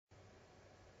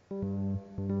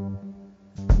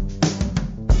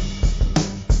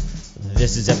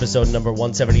This is episode number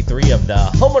 173 of the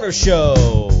Homeowners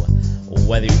Show.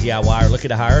 Whether you're DIY or looking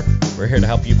to hire, we're here to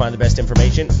help you find the best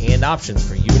information and options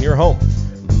for you and your home.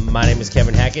 My name is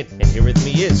Kevin Hackett, and here with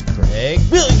me is Craig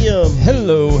Williams.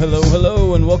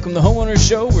 Hello, and welcome to the Homeowners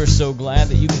Show. We're so glad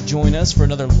that you could join us for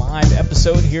another live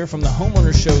episode here from the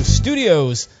Homeowners Show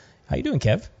studios. How you doing,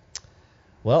 Kev?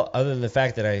 Well, other than the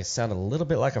fact that I sound a little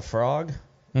bit like a frog,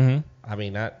 I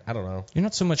mean, I don't know. You're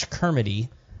not so much Kermit-y.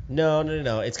 No.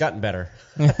 It's gotten better.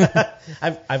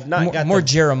 I've not got more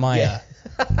Jeremiah.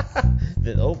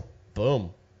 Yeah. Oh,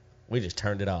 boom. We just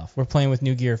turned it off. We're playing with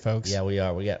new gear, folks. Yeah, we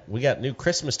are. We got new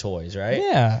Christmas toys, right?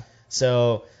 Yeah.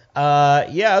 So,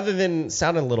 other than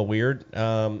sounding a little weird,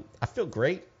 I feel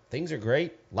great. Things are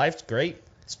great. Life's great.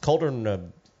 It's colder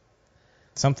than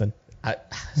something I'm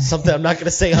not going to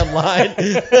say online.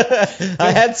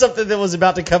 I had something that was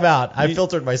about to come out. I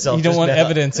filtered myself. You don't want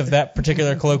evidence of that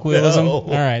particular colloquialism? No. All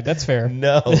right, that's fair.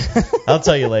 No. I'll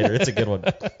tell you later. It's a good one.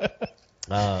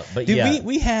 But dude, yeah.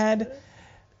 we had...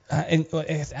 and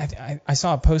I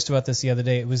saw a post about this the other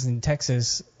day. It was in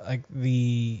Texas.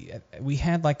 We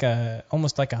had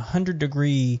almost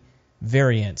 100-degree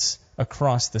variance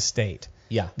across the state.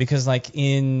 Yeah. Because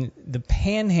in the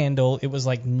Panhandle, it was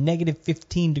negative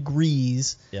 15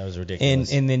 degrees. Yeah, it was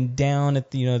ridiculous. And then down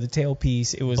at the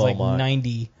tailpiece, it was Beaumont.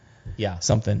 90. Yeah.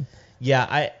 Something.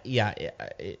 Yeah.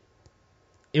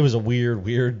 It was a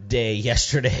weird day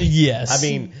yesterday. Yes. I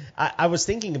mean, I was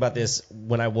thinking about this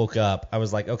when I woke up. I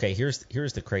was like, okay, here's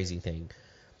the crazy thing.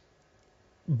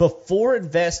 Before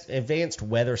advanced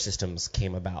weather systems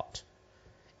came about,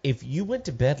 if you went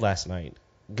to bed last night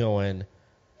going,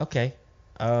 okay,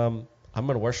 I'm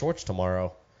going to wear shorts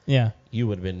tomorrow. Yeah. You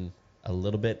would have been a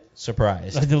little bit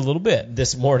surprised. A little bit.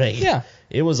 This morning. Yeah.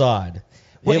 It was odd.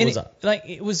 Well,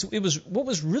 it was what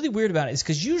was really weird about it is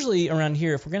because usually around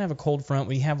here, if we're gonna have a cold front,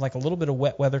 we have a little bit of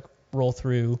wet weather roll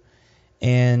through,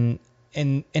 and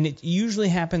it usually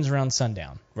happens around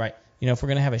sundown. Right. If we're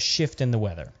gonna have a shift in the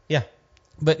weather. Yeah.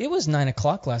 But it was 9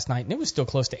 o'clock last night, and it was still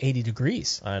close to 80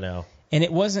 degrees. I know. And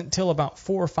it wasn't till about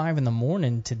 4 or 5 in the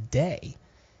morning today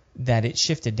that it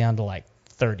shifted down to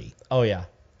 30. Oh yeah.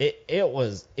 It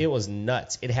was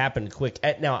nuts. It happened quick.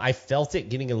 Now I felt it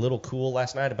getting a little cool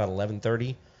last night about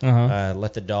 11:30.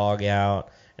 Let the dog out,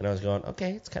 and I was going,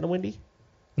 okay, it's kind of windy.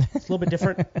 It's a little bit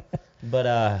different, but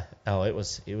it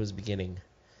was beginning.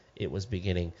 It was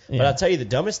beginning. Yeah. But I'll tell you the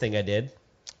dumbest thing I did.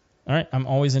 All right, I'm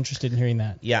always interested in hearing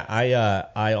that. Yeah,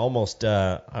 I almost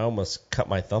cut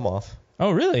my thumb off.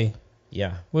 Oh really?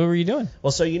 Yeah. What were you doing?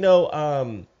 Well, so you know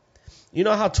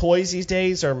how toys these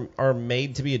days are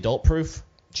made to be adult proof.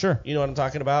 Sure. You know what I'm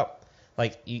talking about?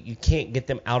 You can't get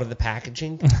them out of the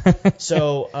packaging.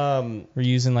 So we're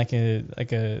using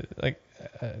a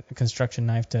construction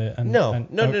knife to No.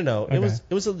 Okay.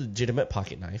 It was a legitimate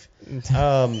pocket knife.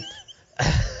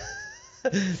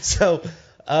 So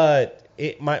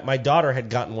my daughter had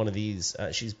gotten one of these.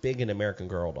 She's big in American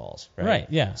Girl dolls, right? Right.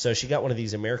 Yeah. So she got one of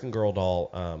these American Girl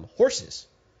doll horses,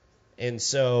 and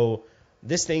so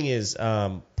this thing is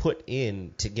put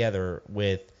in together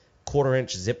with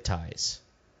 1/4-inch zip ties.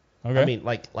 Okay. I mean,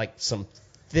 like some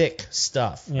thick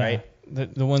stuff, yeah. right?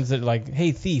 The ones that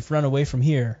hey, thief, run away from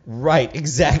here. Right,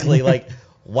 exactly.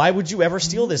 Why would you ever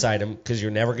steal this item? Because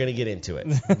you're never going to get into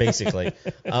it, basically.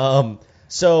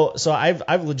 So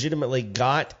I've legitimately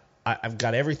I've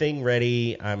got everything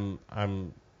ready. I'm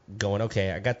going,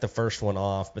 okay, I got the first one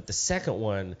off, but the second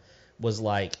one was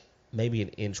maybe an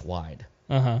inch wide.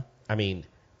 I mean,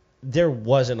 there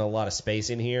wasn't a lot of space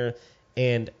in here.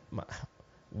 And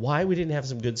why we didn't have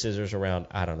some good scissors around,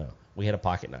 I don't know. We had a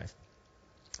pocket knife.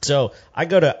 So I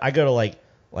go to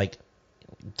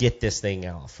get this thing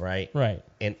off, right? Right.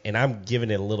 And I'm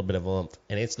giving it a little bit of oomph,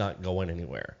 and it's not going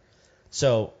anywhere.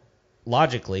 So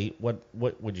logically, what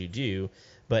would you do?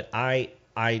 But I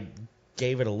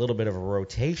gave it a little bit of a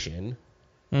rotation,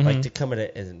 to come at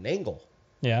it as an angle.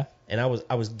 Yeah. And I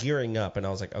was gearing up, and I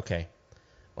was like, okay,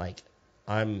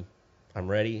 I'm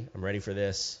ready. I'm ready for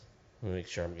this. Let me make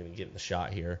sure I'm going to get in the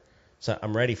shot here. So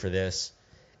I'm ready for this.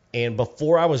 And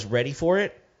before I was ready for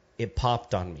it, it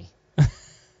popped on me.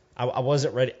 I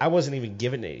wasn't ready. I wasn't even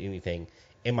giving it anything.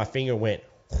 And my finger went,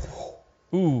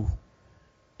 ooh.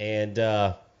 And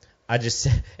I just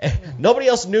said, nobody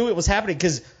else knew it was happening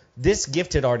because this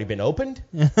gift had already been opened.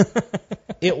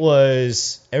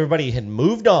 Everybody had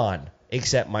moved on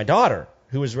except my daughter,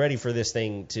 who was ready for this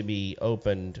thing to be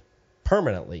opened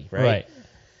permanently, right?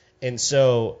 And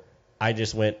so I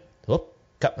just went, whoop,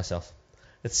 cut myself.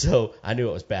 And so I knew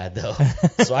it was bad though.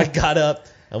 So I got up.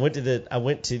 I went to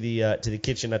the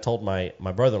kitchen. I told my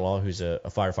brother-in-law, who's a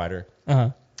firefighter.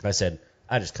 I said,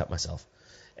 I just cut myself.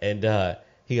 And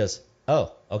he goes,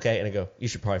 oh, okay. And I go, you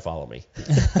should probably follow me.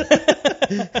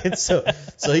 And so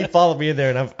he followed me in there,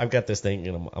 and I've got this thing,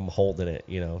 and I'm holding it,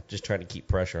 just trying to keep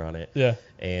pressure on it. Yeah.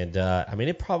 And I mean,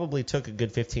 it probably took a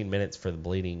good 15 minutes for the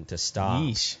bleeding to stop.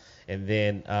 Yeesh. And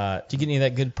then did you get any of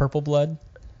that good purple blood?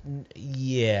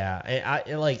 Yeah,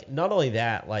 and like not only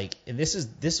that, like, and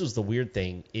this was the weird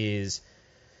thing is,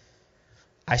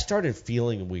 I started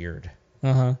feeling weird.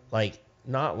 Like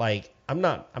I'm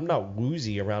not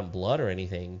woozy around blood or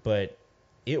anything, but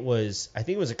I think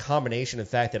it was a combination of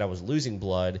the fact that I was losing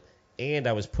blood and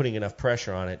I was putting enough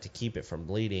pressure on it to keep it from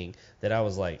bleeding that I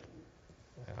was like,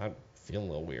 I'm feeling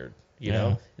a little weird, know.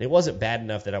 And it wasn't bad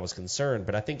enough that I was concerned,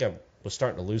 but I think I was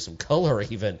starting to lose some color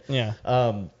even. Yeah.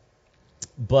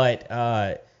 But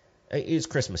it was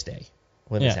Christmas Day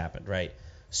when this happened, right?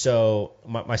 So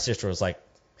my sister was like,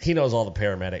 he knows all the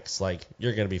paramedics, like,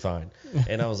 you're going to be fine.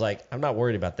 And I was like, I'm not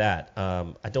worried about that.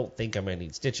 I don't think I'm going to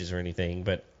need stitches or anything,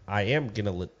 but I am going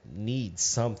to need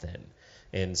something.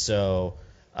 And so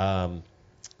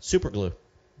super glue.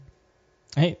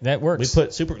 Hey, that works. We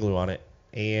put super glue on it.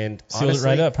 And sealed honestly,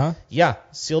 it right up, huh? Yeah,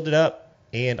 sealed it up.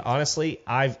 And honestly,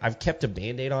 I've kept a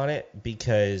Band-Aid on it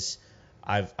because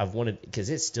I've wanted, because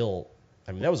it's still,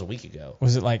 I mean, that was a week ago.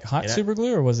 Was it like hot super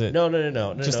glue, or was it? No.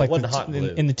 Just like like it wasn't hot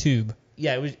glue. in the tube.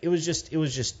 Yeah, it was just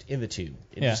in the tube.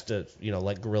 Just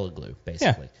like Gorilla Glue,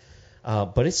 basically. Yeah.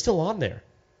 But it's still on there.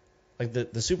 Like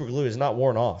the super glue is not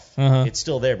worn off. It's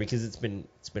still there because it's been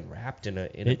wrapped in a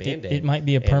Band-Aid. It might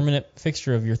be a permanent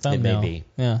fixture of your thumbnail. It may be.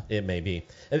 Yeah. It may be.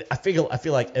 I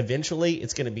feel like eventually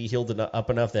it's going to be healed up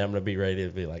enough that I'm going to be ready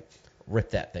to be like,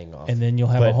 rip that thing off. And then you'll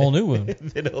have a whole new wound.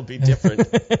 Then it'll be different.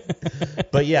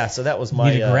 But yeah, so that was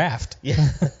my... You need a graft. Yeah.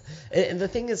 And the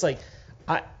thing is, like,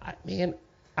 I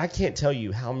can't tell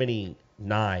you how many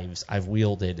knives I've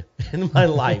wielded in my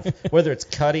life, whether it's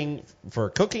cutting for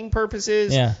cooking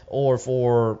purposes or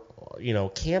for,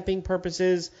 camping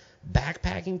purposes,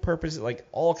 backpacking purposes, like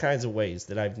all kinds of ways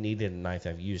that I've needed a knife.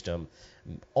 I've used them.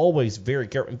 Always very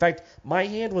careful. In fact, my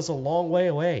hand was a long way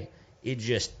away. It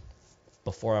just...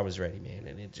 before I was ready, man,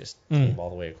 and it just came all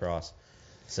the way across.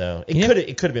 So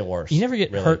it could have been worse. You never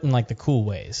get hurt in like the cool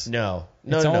ways. No.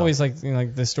 It's always like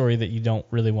the story that you don't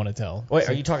really want to tell. Wait,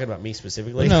 are you talking about me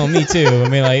specifically? No, me too. I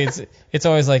mean, like it's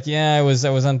always like, yeah, I was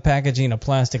unpackaging a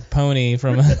plastic pony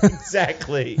from.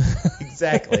 Exactly.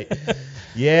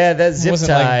 Yeah, that zip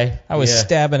tie. Like I was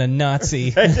stabbing a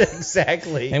Nazi.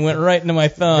 Exactly. And went right into my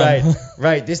thumb.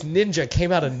 Right. This ninja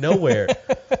came out of nowhere.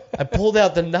 I pulled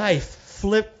out the knife,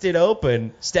 flipped it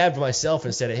open, stabbed myself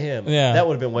instead of him. Yeah. That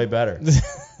would have been way better.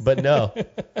 But no.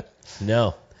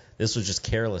 This was just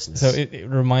carelessness. So it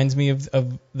reminds me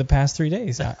of the past 3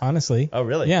 days, honestly. Oh,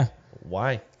 really? Yeah.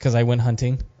 Why? Because I went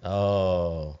hunting.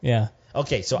 Oh. Yeah.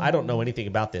 Okay, so I don't know anything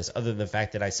about this other than the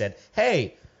fact that I said,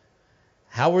 hey,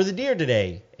 how were the deer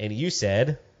today? And you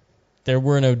said... There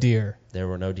were no deer. There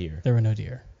were no deer. There were no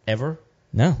deer. Ever?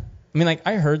 No. I mean, like,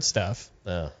 I heard stuff.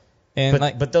 Oh. And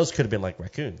but those could have been like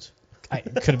raccoons.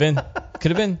 Could have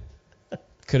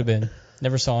been.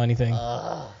 Never saw anything.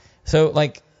 So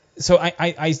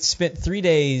I spent 3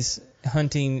 days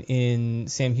hunting in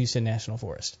Sam Houston National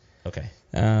Forest. Okay.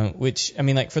 Which, I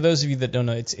mean, like, for those of you that don't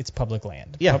know, it's public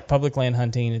land. Yeah. Public land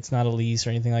hunting. It's not a lease or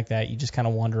anything like that. You just kind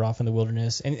of wander off in the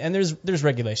wilderness, and there's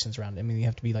regulations around it. I mean, you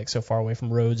have to be like so far away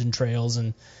from roads and trails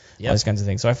and all those kinds of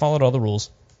things. So I followed all the rules.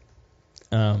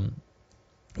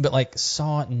 But like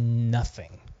saw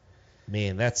nothing.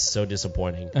 Man, that's so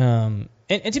disappointing. And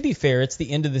to be fair, it's the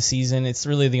end of the season. It's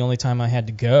really the only time I had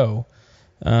to go.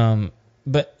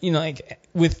 But like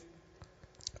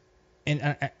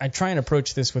and I try and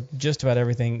approach this with just about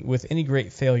everything. With any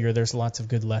great failure, there's lots of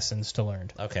good lessons to learn.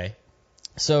 Okay.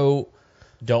 So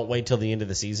don't wait till the end of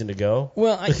the season to go.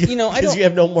 Well, I don't. Because you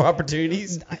have no more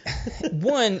opportunities.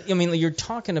 You're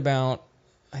talking about.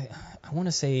 I want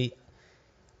to say.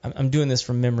 I'm doing this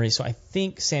from memory, so I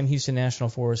think Sam Houston National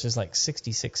Forest is like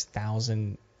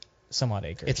 66,000 some odd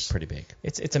acres. It's pretty big.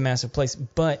 It's a massive place,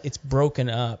 but it's broken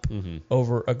up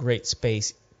over a great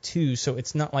space too, so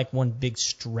it's not like one big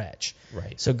stretch.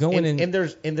 Right. So going in and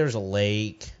there's a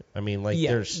lake. I mean, like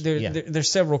there's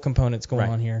several components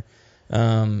going on here,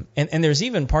 and there's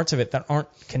even parts of it that aren't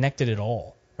connected at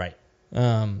all. Right.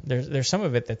 There's some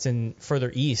of it that's in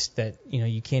further east that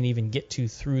you can't even get to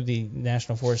through the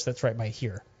national forest that's right by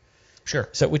here. Sure.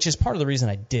 So, which is part of the reason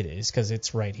I did it, is because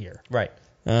it's right here. Right.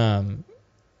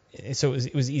 So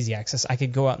it was easy access. I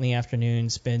could go out in the afternoon,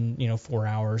 spend 4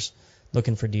 hours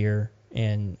looking for deer,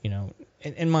 and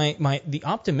and the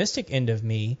optimistic end of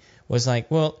me was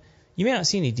like, well, you may not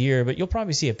see any deer, but you'll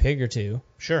probably see a pig or two.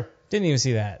 Sure. Didn't even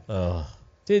see that. Oh.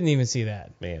 Didn't even see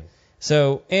that. Man.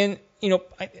 So, and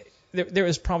there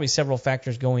was probably several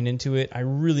factors going into it. I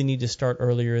really need to start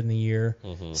earlier in the year,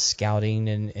 scouting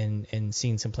and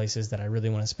seeing some places that I really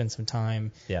want to spend some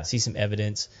time, see some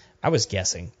evidence. I was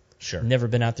guessing. Sure. Never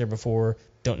been out there before.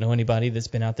 Don't know anybody that's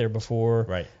been out there before.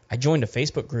 Right. I joined a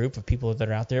Facebook group of people that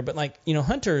are out there, but like,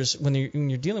 hunters, when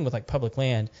you're dealing with like public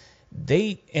land,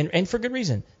 they and for good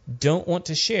reason don't want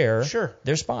to share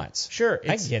their spots. Sure.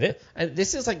 I get it. And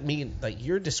this is like me, like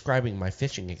you're describing my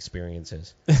fishing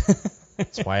experiences.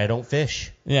 That's why I don't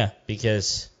fish. Yeah.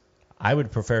 Because I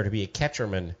would prefer to be a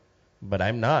catcherman, but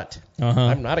I'm not. Uh-huh.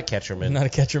 I'm not a catcherman. Not a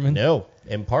catcherman? No.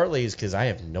 And partly is because I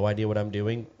have no idea what I'm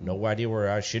doing, no idea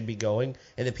where I should be going,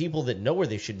 and the people that know where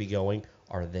they should be going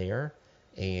are there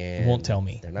and won't tell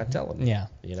me. They're not telling me. Yeah.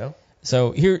 You know?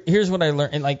 So here's what I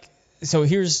learned, and like, so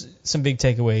here's some big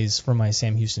takeaways from my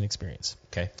Sam Houston experience.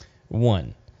 Okay.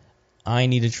 1, I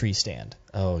need a tree stand.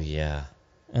 Oh yeah.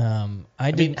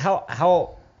 I mean, how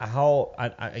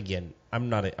again, I'm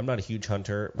not a huge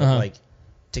hunter, but like,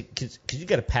 because you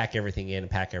got to pack everything in and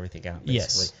pack everything out. Basically.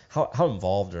 Yes. How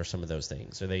involved are some of those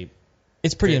things? Are they?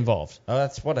 It's pretty involved. Oh,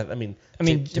 that's what I mean.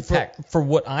 To pack for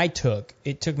what I took,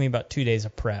 it took me about 2 days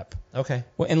of prep. Okay.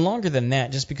 Well, and longer than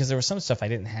that, just because there was some stuff I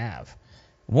didn't have.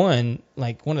 One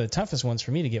of the toughest ones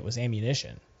for me to get was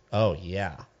ammunition. Oh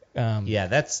yeah. Yeah,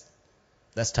 that's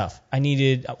tough. I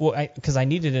needed because I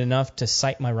needed enough to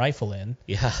sight my rifle in.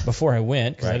 Yeah. Before I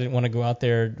went, because Right. I didn't want to go out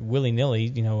there willy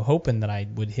nilly, hoping that I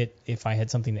would hit if I had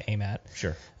something to aim at.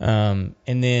 Sure. And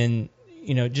then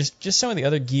just some of the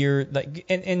other gear, like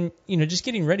and just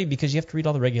getting ready, because you have to read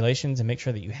all the regulations and make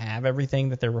sure that you have everything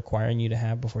that they're requiring you to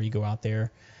have before you go out there.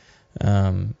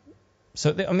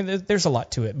 So there's a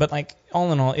lot to it, but like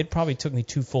all in all, it probably took me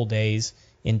 2 full days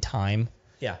in time.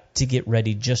 Yeah. To get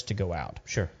ready just to go out.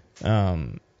 Sure.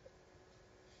 And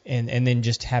then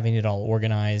just having it all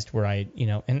organized where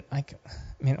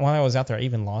while I was out there, I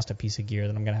even lost a piece of gear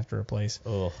that I'm gonna have to replace.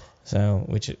 Oh. So,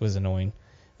 which it was annoying.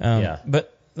 Yeah.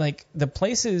 But like the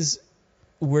places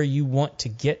where you want to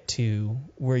get to,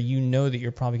 where you know that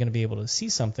you're probably going to be able to see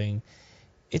something,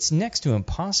 it's next to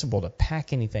impossible to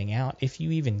pack anything out if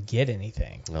you even get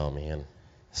anything. Oh man.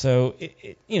 So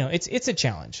it's a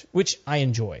challenge, which I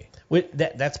enjoy.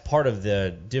 That's part of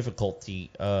the difficulty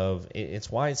of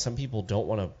it's why some people don't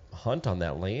want to hunt on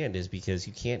that land, is because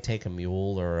you can't take a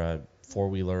mule or a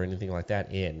 4-wheeler or anything like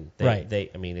that in. Right.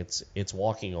 It's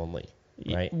walking only.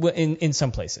 Right. Well, in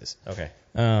some places. Okay.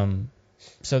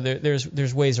 So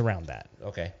there's ways around that.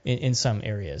 Okay. In some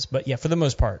areas, but yeah, for the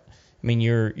most part, I mean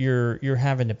you're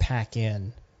having to pack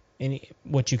in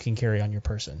what you can carry on your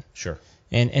person. Sure.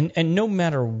 And no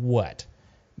matter what,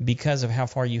 because of how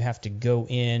far you have to go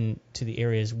in to the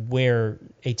areas where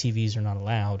ATVs are not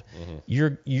allowed,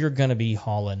 you're gonna be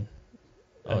hauling.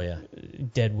 Oh yeah.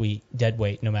 Dead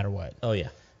weight, no matter what. Oh yeah.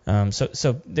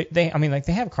 So they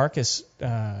have carcass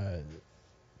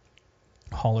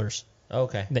haulers.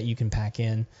 Okay. That you can pack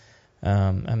in.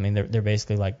 They're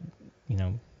basically like,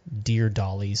 deer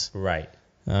dollies. Right.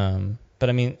 But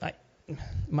I mean,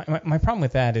 my problem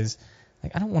with that is,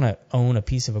 like, I don't want to own a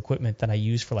piece of equipment that I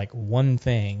use for like one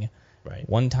thing, right,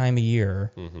 one time a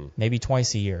year, maybe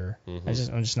twice a year. I'm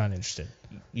just not interested.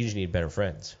 You just need better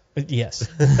friends. Yes.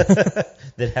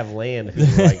 That have land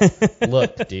who are like,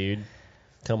 look, dude,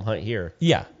 come hunt here.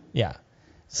 Yeah.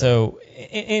 So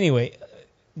anyway,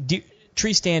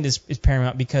 tree stand is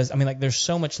paramount, because there's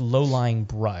so much low-lying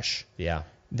brush. Yeah.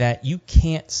 That you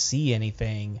can't see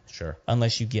anything. Sure.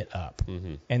 Unless you get up.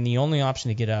 And the only option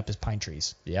to get up is pine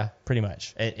trees. Yeah. Pretty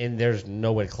much. And there's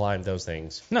no way to climb those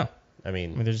things. No. I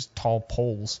mean there's tall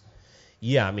poles.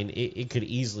 Yeah, it could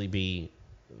easily be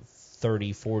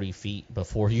 30, 40 feet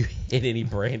before you hit any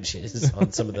branches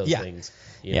on some of those things.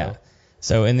 You know?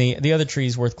 So, and the other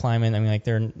trees worth climbing,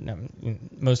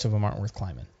 most of them aren't worth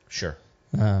climbing. Sure.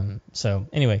 So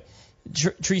anyway,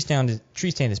 tree stand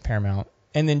is paramount,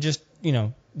 and then just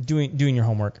doing your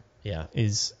homework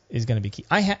is going to be key.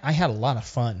 I had a lot of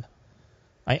fun.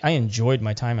 I enjoyed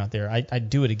my time out there. I'd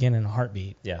do it again in a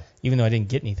heartbeat. Yeah. Even though I didn't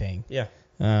get anything. Yeah.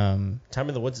 Time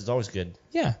in the woods is always good.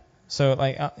 Yeah. So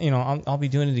I'll be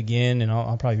doing it again, and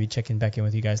I'll probably be checking back in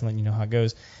with you guys and letting you know how it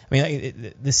goes.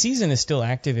 The season is still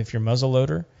active if you're muzzle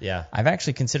loader. Yeah. I've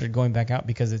actually considered going back out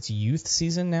because it's youth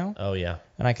season now. Oh yeah.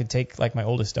 And I could take like my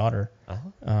oldest daughter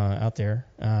out there,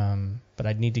 but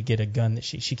I'd need to get a gun that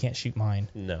she can't shoot mine.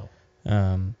 No.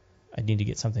 I'd need to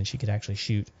get something she could actually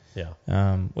shoot. Yeah.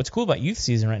 What's cool about youth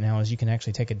season right now is you can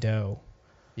actually take a doe.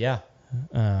 Yeah.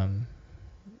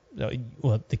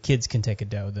 Well, the kids can take a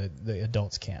doe, the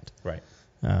adults can't. Right.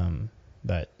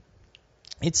 But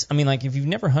I mean, like if you've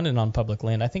never hunted on public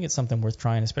land, I think it's something worth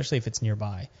trying, especially if it's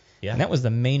nearby. Yeah. And that was the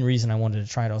main reason I wanted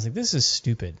to try it. I was like, this is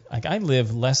stupid. Like I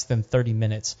live less than 30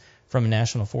 minutes from a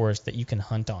national forest that you can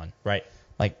hunt on. Right.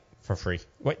 Like For free.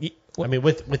 what? I mean,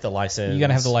 with the license. You got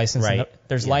to have the license. Right.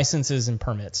 There's licenses and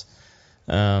permits.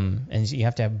 And you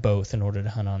have to have both in order to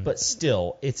hunt on. But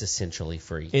still, it's essentially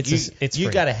free. It's you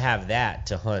free. got to have that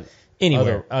to hunt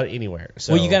Anywhere. anywhere.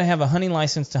 So, Well, you got to have a hunting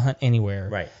license to hunt anywhere.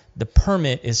 Right. The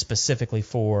permit is specifically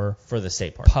for the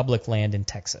state park. public land in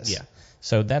Texas. Yeah.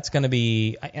 So that's going to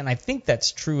be, and I think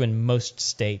that's true in most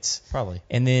states. Probably.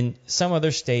 And then some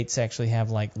other states actually have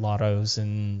like lottos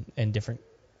and different,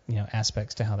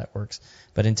 aspects to how that works.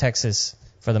 But in Texas,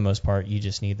 for the most part, you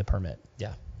just need the permit.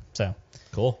 Yeah. So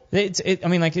Cool. it's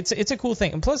a cool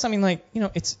thing. And plus, I mean, like,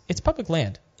 it's public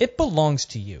land. It belongs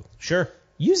to you. Sure.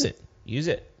 Use it. Use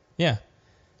it. Yeah.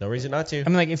 No reason not to. I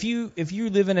mean, like if you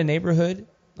live in a neighborhood,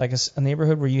 like a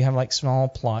neighborhood where you have like small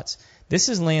plots, this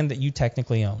is land that you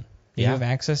technically own. That you have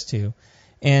access to.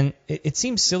 And it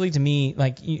seems silly to me,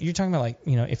 like you're talking about, like,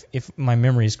 if my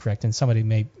memory is correct, and somebody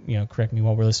may, correct me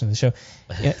while we're listening to the show,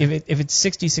 if it's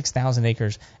 66,000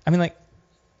 acres, I mean, like,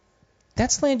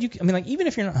 that's land like, even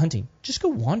if you're not hunting, just go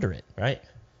wander it. Right.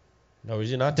 No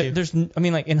reason not to. I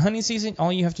mean, like, in hunting season,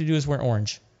 all you have to do is wear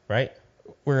orange. Right.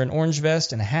 Wear an orange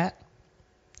vest and a hat.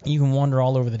 You can wander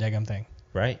all over the daggum thing.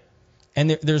 Right.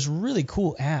 And there's really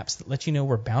cool apps that let you know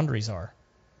where boundaries are.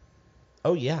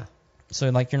 Oh, yeah. So,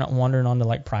 like, you're not wandering onto,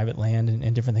 like, private land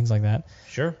and different things like that.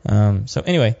 Sure. So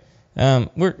anyway,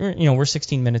 we're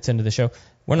 16 minutes into the show.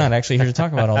 We're not actually here to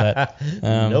talk about all that.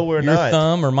 No, we're your not. Your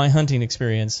thumb or my hunting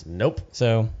experience. Nope.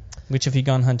 So, which if you'd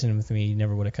gone hunting with me, you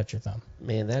never would have cut your thumb.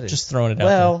 Man, that is just throwing it out.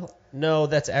 Well, no,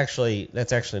 that's actually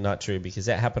not true, because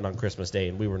that happened on Christmas Day,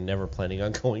 and we were never planning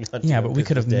on going hunting. Yeah, but we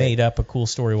could have made up a cool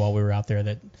story while we were out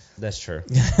there. That's true.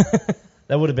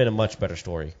 That would have been a much better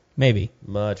story. Maybe.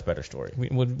 Much better story.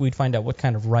 We'd find out what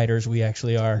kind of writers we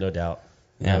actually are. No doubt.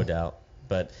 Yeah. No doubt.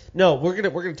 But no, we're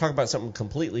gonna talk about something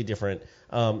completely different.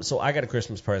 So I got a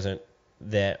Christmas present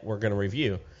that we're gonna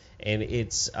review, and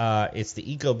it's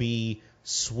the Ecobee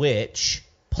Switch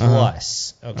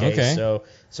Plus. Okay.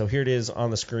 So here it is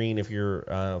on the screen if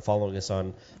you're following us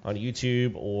on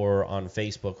YouTube or on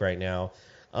Facebook right now.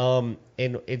 And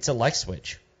it's a light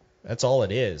switch. That's all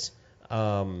it is.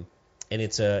 And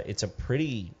it's a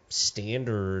pretty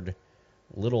standard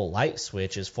little light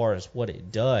switch as far as what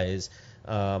it does.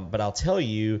 But I'll tell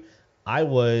you, I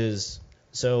pulled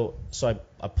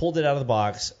it out of the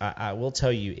box. I will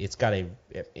tell you, it's got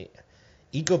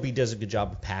Ecobee does a good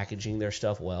job of packaging their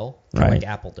stuff well, right, like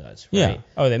Apple does. Yeah. Right?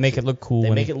 Oh, they make it look cool. They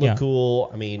make it look cool.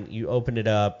 I mean, you open it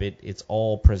up, it's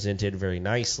all presented very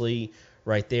nicely.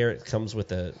 Right there, it comes with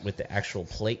the actual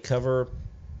plate cover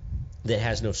that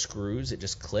has no screws. It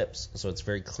just clips, so it's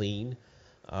very clean.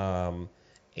 And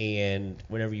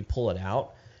whenever you pull it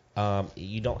out,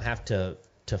 you don't have to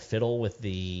fiddle with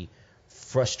the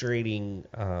frustrating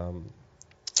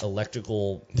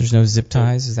electrical. There's no zip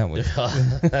ties. Is that what?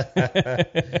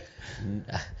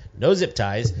 No zip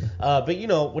ties. But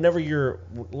whenever a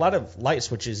lot of light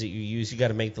switches that you use, you got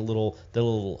to make the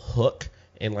little hook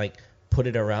and like put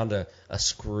it around a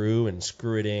screw and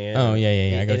screw it in. Oh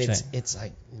yeah. I got what you're saying. It's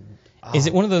like. Is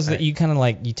it one of those that you kind of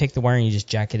like, you take the wire and you just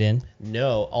jack it in?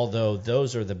 No, although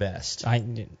those are the best.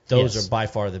 Those are by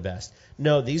far the best.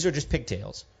 No, these are just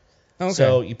pigtails. Okay.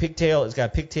 So you pigtail, it's got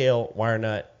a pigtail, wire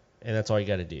nut, and that's all you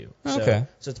got to do. Okay.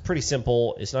 So it's pretty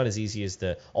simple. It's not as easy as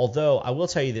although I will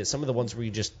tell you that some of the ones where you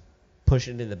just push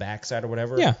it into the backside or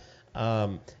whatever. Yeah.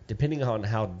 Depending on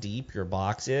how deep your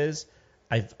box is,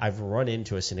 I've run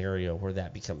into a scenario where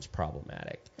that becomes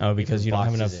problematic. Oh, because you don't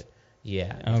have enough.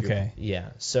 Yeah. Okay. Yeah.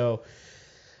 So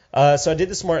I did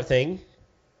the smart thing.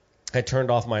 I turned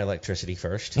off my electricity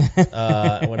first.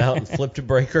 I went out and flipped a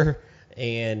breaker,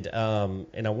 and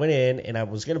I went in, and I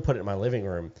was going to put it in my living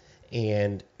room,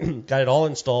 and got it all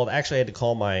installed. Actually, I had to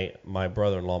call my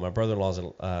brother-in-law. My brother-in-law's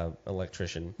an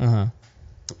electrician, and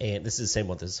this is the same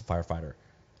one. This is a firefighter,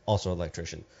 also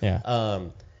electrician. Yeah.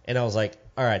 And I was like,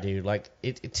 all right, dude. Like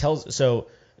it tells. So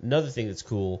another thing that's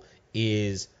cool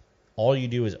is all you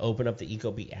do is open up the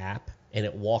Ecobee app, and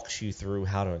it walks you through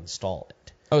how to install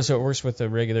it. Oh, so it works with the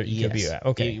regular Ecobee app.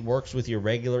 Okay. It works with your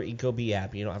regular Ecobee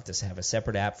app. You don't have to have a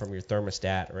separate app from your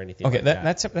thermostat or anything like that.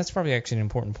 That's probably actually an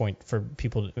important point for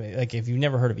people. Like, if you've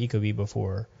never heard of Ecobee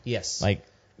before. Yes. Like,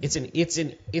 it's an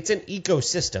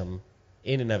ecosystem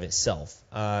in and of itself.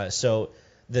 So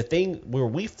the thing where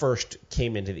we first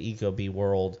came into the Ecobee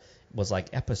world was like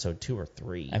episode 2 or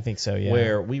 3. I think so, yeah.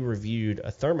 Where we reviewed a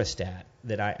thermostat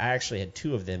that I actually had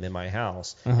 2 of them in my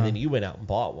house, and then you went out and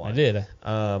bought one. I did.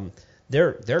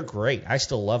 They're great. I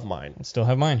still love mine. I still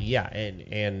have mine. Yeah,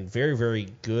 and very, very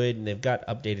good. And they've got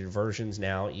updated versions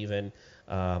now. Even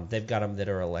they've got them that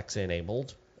are Alexa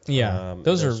enabled. Yeah,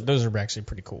 those are actually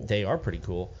pretty cool. They are pretty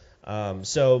cool.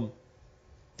 So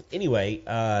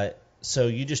anyway, so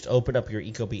you just open up your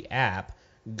Ecobee app,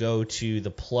 go to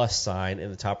the plus sign in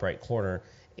the top right corner,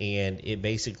 and it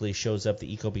basically shows up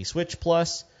the Ecobee Switch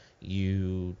Plus.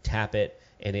 You tap it,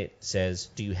 and it says,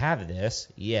 "Do you have this?"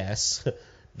 Yes.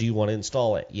 Do you want to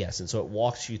install it? Yes. And so it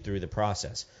walks you through the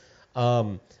process.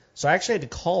 So I actually had to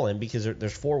call him because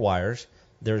there's 4 wires.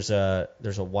 There's a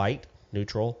white,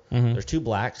 neutral. Mm-hmm. There's 2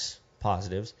 blacks,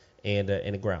 positives, and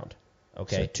a ground.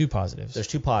 Okay. So 2 positives. There's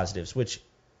 2 positives, which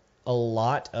a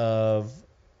lot of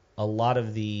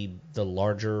the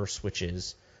larger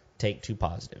switches take 2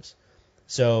 positives.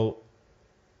 So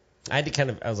I had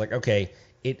to I was like, okay,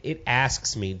 it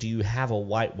asks me, do you have a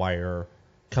white wire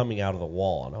coming out of the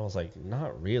wall? And I was like,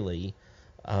 not really.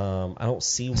 I don't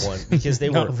see one because they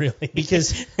Not were really.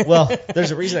 because well,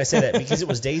 there's a reason I say that because it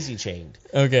was daisy chained.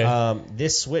 Okay.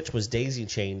 This switch was daisy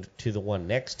chained to the one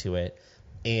next to it,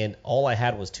 and all I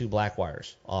had was 2 black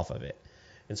wires off of it.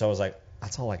 And so I was like,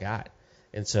 that's all I got.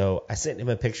 And so I sent him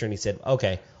a picture, and he said,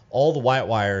 okay, all the white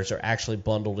wires are actually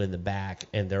bundled in the back,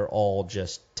 and they're all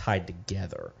just tied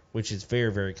together, which is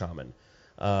very, very common.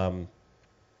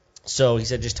 So he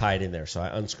said just tie it in there. So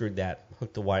I unscrewed that,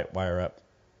 hooked the white wire up,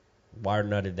 wire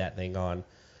nutted that thing on,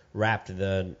 wrapped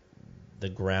the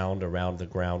ground around the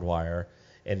ground wire,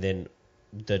 and then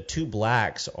the 2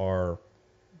 blacks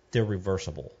they're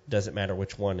reversible. Doesn't matter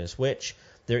which one is which.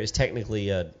 There is technically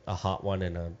a hot one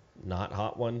and a not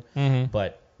hot one,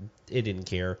 but it didn't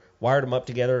care. Wired them up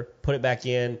together, put it back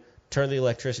in, turned the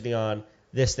electricity on.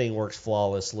 This thing works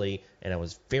flawlessly, and I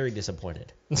was very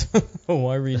disappointed.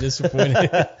 Why were you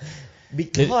disappointed?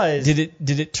 Because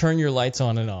did it turn your lights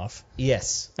on and off?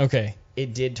 Yes. Okay.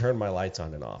 It did turn my lights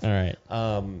on and off. All right.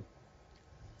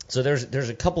 So there's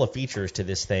a couple of features to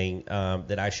this thing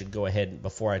that I should go ahead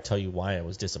before I tell you why I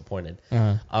was disappointed.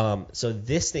 So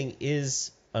this thing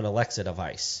is an Alexa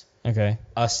device. Okay.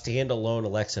 A standalone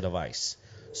Alexa device.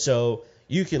 So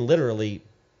you can literally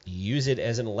use it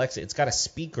as an Alexa. It's got a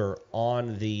speaker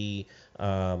on the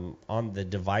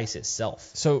device itself.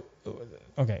 So,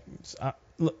 okay,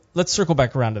 let's circle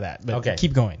back around to that. But okay.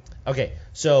 Keep going. Okay,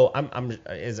 so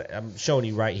I'm showing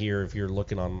you right here. If you're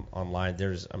looking online,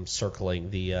 I'm circling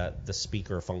the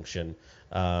speaker function.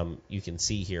 You can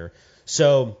see here.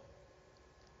 So,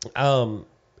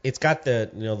 it's got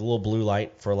the little blue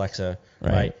light for Alexa,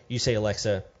 right? You say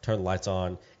Alexa, turn the lights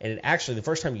on, and it actually the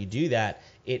first time you do that,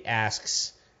 it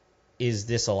asks, is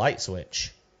this a light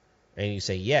switch? And you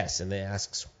say yes, and then it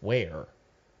asks where.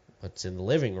 It's in the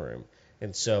living room.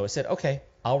 And so it said, okay,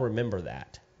 I'll remember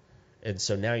that. And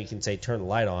so now you can say turn the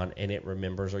light on, and it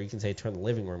remembers, or you can say turn the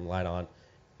living room light on,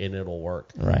 and it'll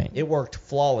work. Right. It worked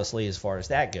flawlessly as far as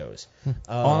that goes.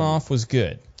 On-off was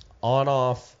good.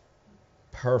 On-off,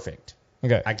 perfect.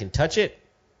 Okay. I can touch it.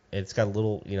 It's got a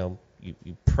little, you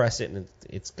press it, and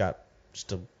it's got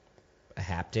just a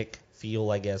haptic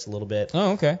feel, I guess, a little bit.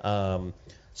 Oh, okay.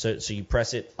 So you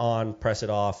press it on, press it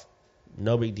off,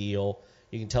 no big deal.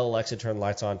 You can tell Alexa turn the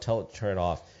lights on, tell it to turn it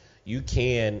off. You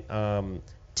can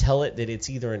tell it that it's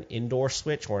either an indoor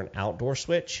switch or an outdoor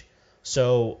switch.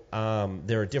 So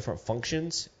there are different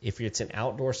functions. If it's an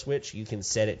outdoor switch, you can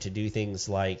set it to do things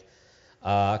like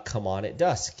come on at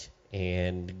dusk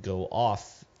and go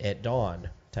off at dawn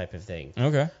type of thing.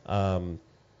 Okay.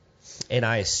 And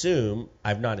I assume,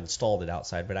 I've not installed it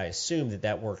outside, but I assume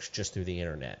that works just through the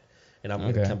internet. And I'm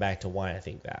going to come back to why I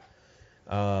think that.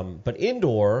 But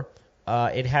indoor,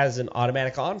 it has an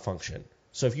automatic on function.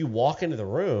 So if you walk into the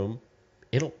room,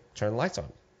 it'll turn the lights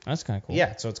on. That's kind of cool.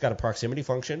 Yeah, so it's got a proximity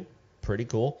function. Pretty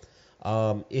cool.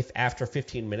 If after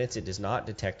 15 minutes it does not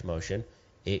detect motion,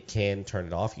 it can turn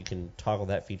it off. You can toggle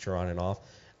that feature on and off.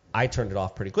 I turned it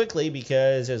off pretty quickly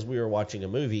because as we were watching a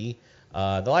movie,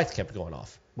 the lights kept going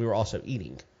off. We were also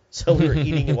eating. So we were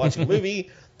eating and watching a movie.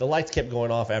 The lights kept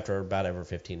going off after about every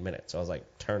 15 minutes. So I was like,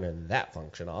 turning that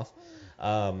function off.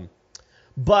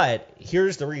 But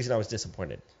here's the reason I was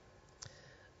disappointed.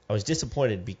 I was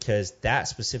disappointed because that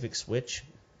specific switch,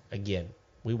 again,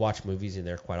 we watch movies in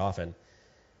there quite often.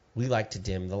 We like to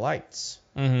dim the lights.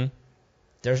 Mm-hmm.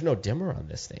 There's no dimmer on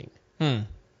this thing.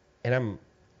 And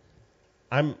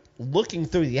I'm looking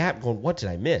through the app going, what did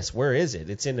I miss? Where is it?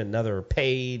 It's in another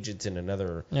page. It's in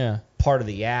another part of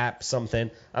the app,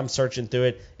 something. I'm searching through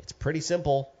it. It's pretty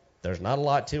simple. There's not a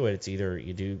lot to it. It's either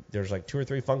there's like 2 or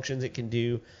 3 functions it can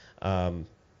do, and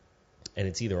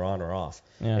it's either on or off.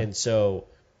 Yeah. And so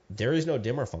there is no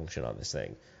dimmer function on this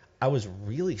thing. I was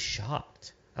really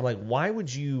shocked. I'm like, why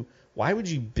would you why would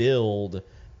you build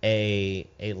a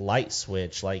light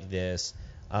switch like this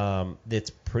that's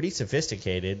pretty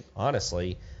sophisticated,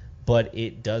 honestly, but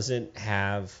it doesn't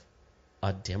have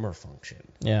a dimmer function?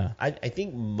 Yeah. I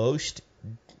think most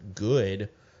good,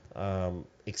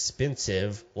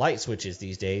 expensive light switches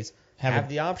these days have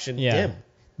the option dim.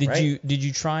 Did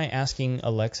you try asking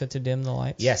Alexa to dim the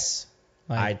lights? Yes,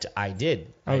 I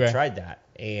did. Okay. I tried that,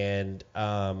 and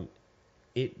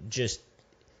it just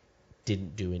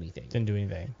didn't do anything. Didn't do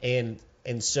anything.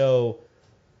 And so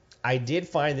I did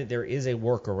find that there is a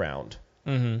workaround.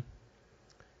 Mm-hmm.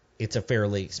 It's a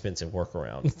fairly expensive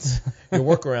workaround. Your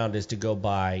workaround is to go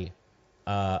buy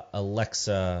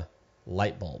Alexa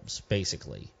light bulbs,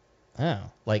 basically. Oh.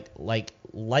 Like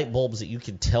light bulbs that you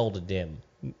can tell to dim.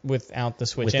 Without the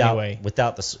switch anyway.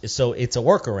 So it's a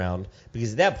workaround,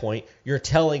 because at that point you're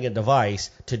telling a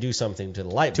device to do something to the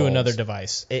light bulbs. To another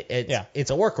device. It's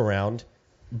a workaround,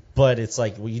 but it's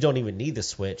like, well, you don't even need the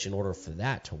switch in order for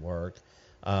that to work.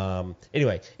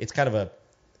 Anyway, it's kind of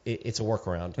it's a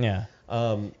workaround. Yeah.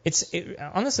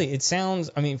 Honestly, it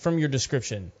sounds, I mean, from your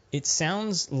description, it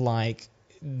sounds like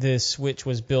the switch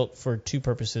was built for two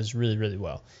purposes really, really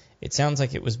well. It sounds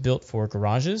like it was built for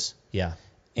garages. Yeah.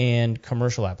 And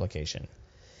commercial application.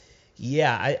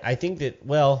 Yeah, I think that,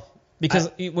 well... Because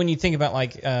when you think about,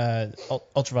 like,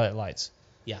 ultraviolet lights,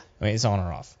 yeah, I mean, it's on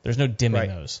or off. There's no dimming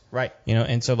those. Right. You know,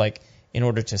 and so, like, in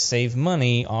order to save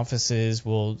money, offices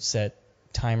will set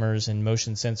timers and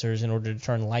motion sensors in order to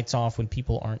turn lights off when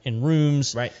people aren't in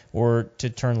rooms, right, or to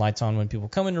turn lights on when people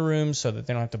come into rooms, so that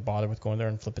they don't have to bother with going there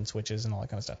and flipping switches and all that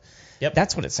kind of stuff. Yep.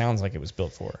 That's what it sounds like it was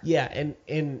built for. Yeah,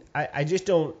 and I just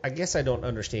don't, I guess I don't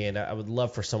understand. I would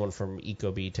love for someone from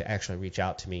Ecobee to actually reach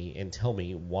out to me and tell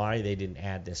me why they didn't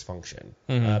add this function.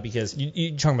 Mm-hmm. Because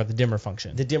you're talking about the dimmer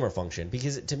function. The dimmer function,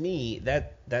 because to me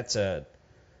that's a,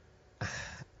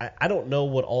 I don't know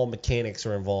what all mechanics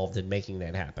are involved in making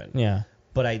that happen. Yeah.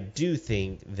 But I do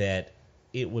think that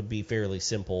it would be fairly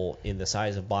simple in the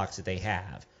size of box that they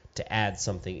have to add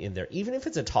something in there, even if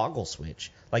it's a toggle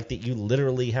switch, like that you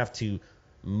literally have to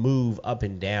move up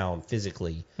and down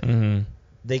physically. Mm-hmm.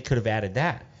 They could have added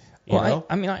that.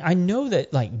 I know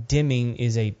that, like, dimming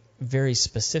is a very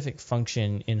specific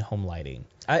function in home lighting.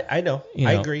 I know.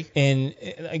 I agree. And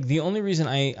like, the only reason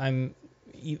I'm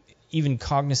even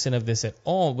cognizant of this at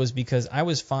all was because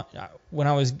when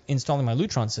I was installing my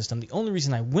Lutron system, the only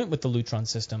reason I went with the Lutron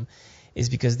system is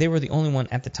because they were the only one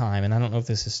at the time, and I don't know if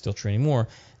this is still true anymore,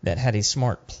 that had a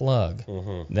smart plug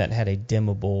that had a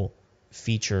dimmable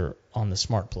feature on the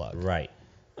smart plug. Right.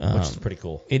 Which is pretty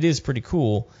cool. It is pretty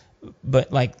cool,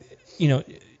 but like, you know,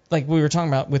 like we were talking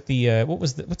about with the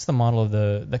what's the model of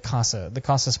the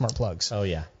Casa smart plugs? Oh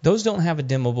yeah. Those don't have a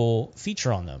dimmable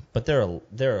feature on them. But they're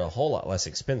a whole lot less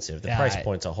expensive. The price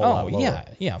point's a whole lot lower.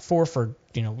 Yeah, 4 for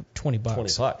 $20.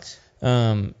 $20.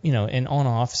 You know, and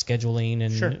on-off scheduling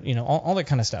and sure, you know, all that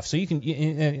kind of stuff. So you can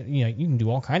you can do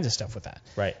all kinds of stuff with that.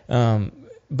 Right.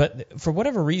 But for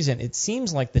whatever reason, it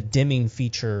seems like the dimming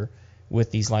feature with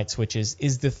these light switches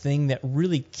is the thing that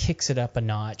really kicks it up a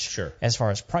notch. Sure. As far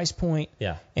as price point.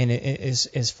 Yeah. And it is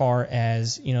as far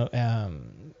as, you know,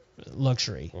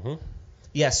 luxury. Mm-hmm.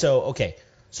 Yeah. So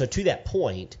to that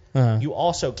point, you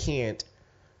also can't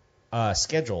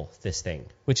schedule this thing,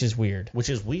 which is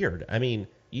weird. I mean,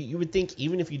 you would think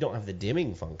even if you don't have the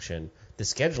dimming function, the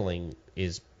scheduling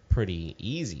is pretty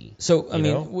easy. So, I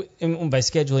mean, by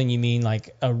scheduling, you mean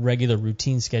like a regular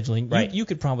routine scheduling. Right. You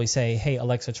could probably say, hey,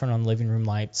 Alexa, turn on living room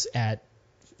lights at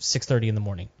 6:30 in the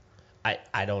morning.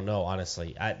 I don't know,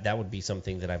 honestly. That would be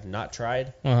something that I've not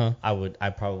tried.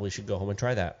 I probably should go home and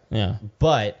try that. Yeah.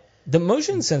 But the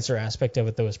motion sensor aspect of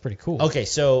it, though, is pretty cool. Okay,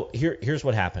 so here's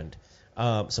what happened.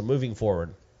 So moving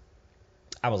forward,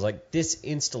 I was like, this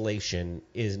installation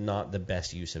is not the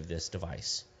best use of this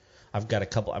device. I've got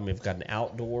I've got an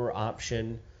outdoor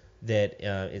option that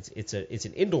it's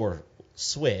an indoor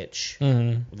switch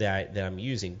that I'm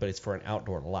using, but it's for an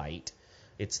outdoor light.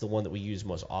 It's the one that we use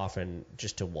most often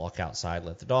just to walk outside,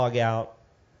 let the dog out.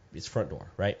 It's front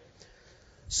door, right?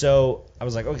 So I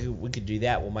was like, okay, we could do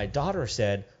that. Well, my daughter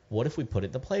said, what if we put it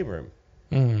in the playroom?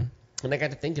 And I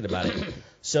got to thinking about it.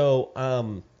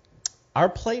 So our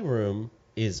playroom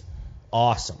is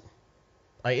awesome.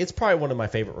 Like, it's probably one of my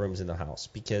favorite rooms in the house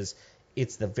because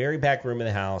it's the very back room of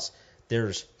the house.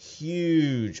 There's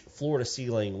huge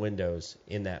floor-to-ceiling windows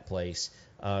in that place.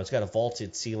 It's got a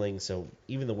vaulted ceiling, so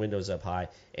even the window's up high,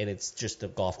 and it's just a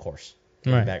golf course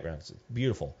in the background. It's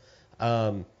beautiful.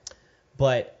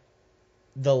 But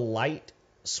the light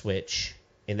switch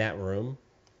in that room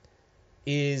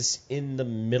is in the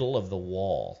middle of the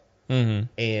wall.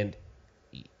 And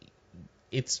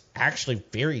it's actually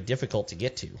very difficult to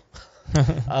get to.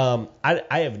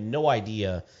 I have no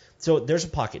idea. So there's a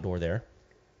pocket door there.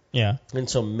 Yeah. And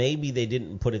so maybe they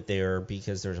didn't put it there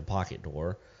because there's a pocket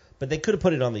door, but they could have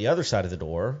put it on the other side of the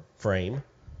door frame,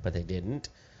 but they didn't.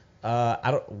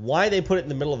 I don't why they put it in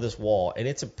the middle of this wall, and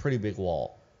it's a pretty big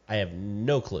wall. I have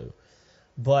no clue.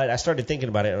 But I started thinking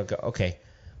about it, and I go, okay,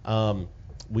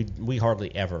 we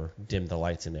hardly ever dim the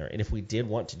lights in there, and if we did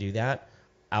want to do that,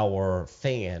 our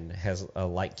fan has a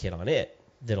light kit on it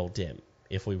that'll dim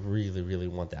if we really, really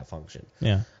want that function.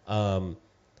 Yeah.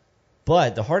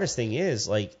 But the hardest thing is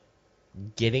like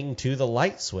getting to the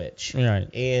light switch. Right.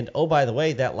 And oh, by the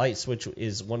way, that light switch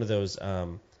is one of those.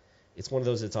 It's one of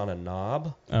those that's on a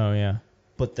knob. Oh yeah.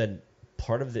 But the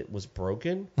part of it was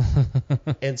broken,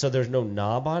 and so there's no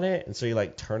knob on it, and so you're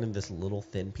like turning this little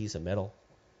thin piece of metal.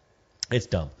 It's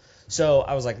dumb. So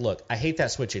I was like, look, I hate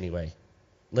that switch anyway.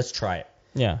 Let's try it.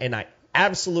 Yeah. And I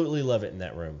absolutely love it in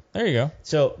that room. There you go.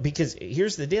 So because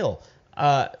here's the deal.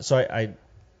 So I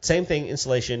same thing,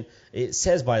 installation. It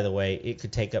says, by the way, it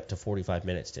could take up to 45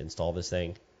 minutes to install this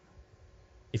thing.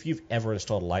 If you've ever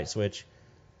installed a light switch,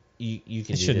 you can do this.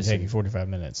 It shouldn't take you 45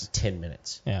 minutes. 10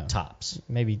 minutes. Yeah. Tops.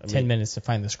 Maybe 10 minutes to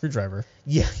find the screwdriver.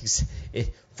 Yeah.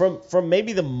 From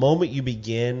maybe the moment you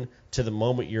begin to the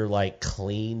moment you're like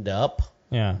cleaned up,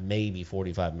 Yeah. maybe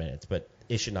 45 minutes, but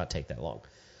it should not take that long.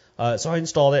 So I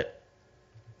installed it.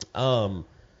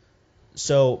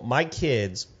 So my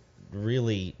kids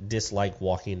really dislike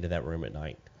walking into that room at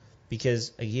night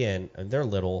because, again, they're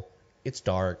little. It's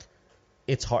dark.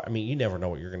 It's hard. I mean, you never know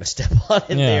what you're going to step on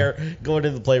in there. Going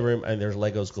to the playroom, and there's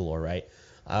Legos galore, right?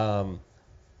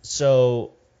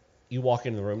 So you walk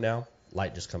into the room now,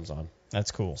 light just comes on.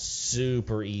 That's cool.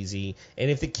 Super easy. And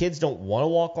if the kids don't want to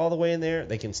walk all the way in there,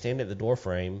 they can stand at the door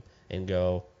frame and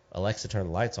go, Alexa, turn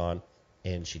the lights on.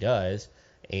 And she does.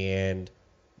 And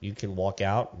you can walk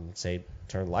out and say,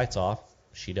 turn the lights off.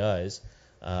 She does.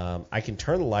 I can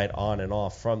turn the light on and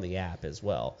off from the app as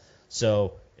well.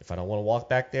 So if I don't want to walk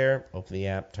back there, open the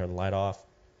app, turn the light off,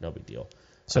 no big deal.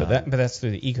 So but that's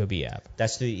through the Ecobee app.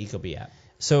 That's through the Ecobee app.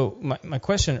 So my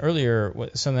question earlier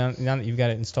was, so now that you've got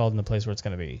it installed in the place where it's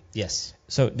going to be. Yes.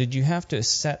 So did you have to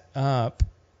set up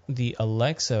the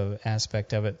Alexa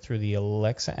aspect of it through the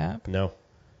Alexa app? No.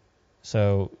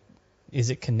 So is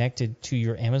it connected to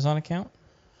your Amazon account?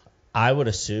 I would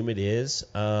assume it is.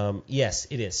 Yes,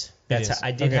 it is. That's it is. How,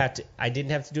 I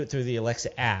didn't have to do it through the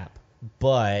Alexa app,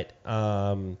 but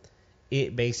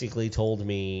it basically told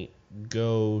me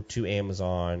go to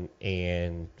Amazon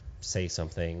and say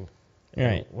something.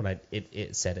 Right. When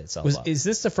it set itself up. Is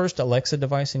this the first Alexa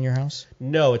device in your house?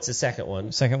 No, it's the second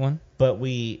one. Second one? But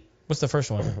what's the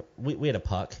first one? we had a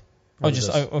puck.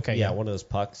 Okay. Yeah, one of those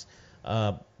pucks.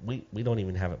 We don't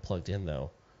even have it plugged in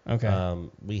though. Okay.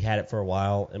 We had it for a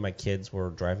while, and my kids were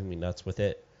driving me nuts with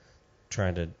it,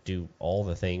 trying to do all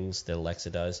the things that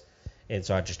Alexa does, and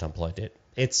so I just unplugged it.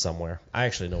 It's somewhere. I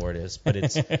actually know where it is, but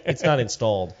it's not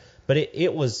installed. But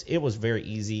it was very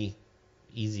easy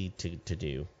to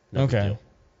do. No okay. Big deal.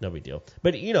 No big deal.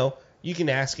 But you can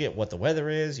ask it what the weather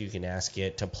is. You can ask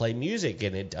it to play music,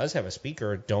 and it does have a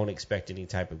speaker. Don't expect any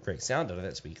type of great sound out of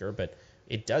that speaker, but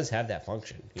it does have that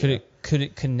function. Could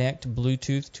it connect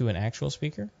Bluetooth to an actual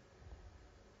speaker?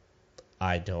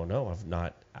 I don't know.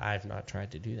 I've not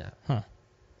tried to do that. Huh.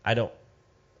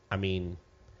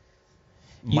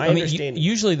 My understanding.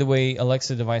 Usually the way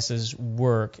Alexa devices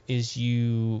work is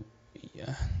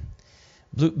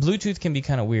Bluetooth can be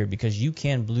kind of weird because you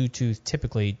can Bluetooth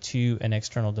typically to an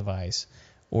external device,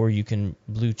 or you can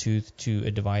Bluetooth to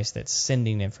a device that's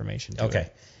sending information to it. Okay.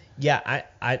 Yeah,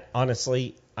 I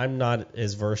honestly, I'm not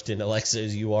as versed in Alexa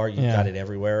as you are. You've got it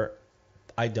everywhere.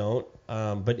 I don't,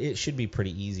 but it should be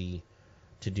pretty easy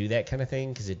to do that kind of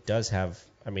thing because it does have.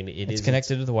 It's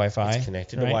connected to the Wi-Fi. It's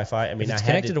connected to Wi-Fi. If it's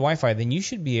connected to Wi-Fi, then you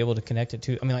should be able to connect it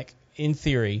to. In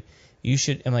theory, you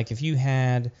should. If you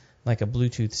had like a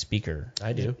Bluetooth speaker,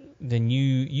 I do. Then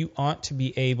you ought to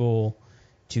be able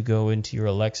to go into your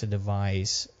Alexa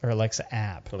device or Alexa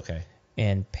app. Okay.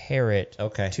 And pair it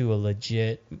to a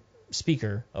legit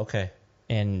speaker. Okay.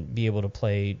 And be able to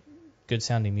play good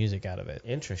sounding music out of it.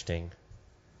 Interesting.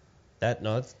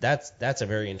 That's a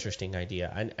very interesting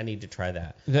idea. I need to try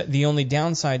that. The only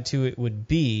downside to it would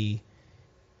be,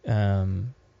 because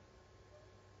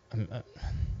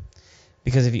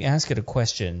if you ask it a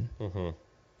question,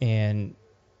 and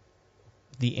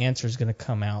the answer is going to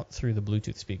come out through the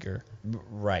Bluetooth speaker,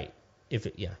 right?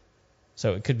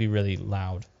 So it could be really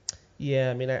loud.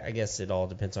 Yeah, I guess it all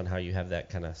depends on how you have that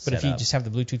kind of set up. But if you just have the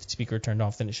Bluetooth speaker turned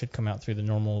off, then it should come out through the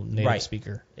normal native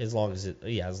speaker. As long as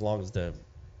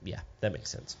that makes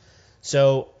sense.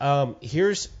 So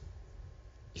here's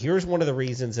here's one of the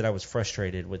reasons that I was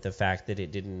frustrated with the fact that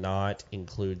it did not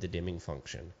include the dimming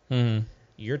function. Mm-hmm.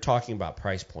 You're talking about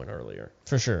price point earlier.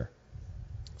 For sure.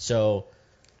 So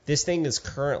this thing is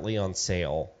currently on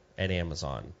sale at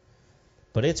Amazon,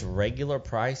 but its regular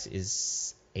price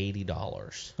is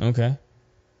 $80. Okay.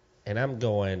 And I'm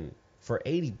going, for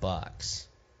 $80,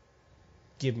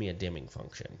 give me a dimming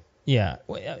function. Yeah.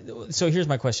 So here's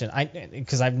my question.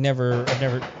 Because I've never.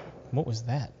 What was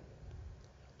that?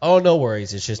 Oh, no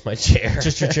worries. It's just my chair.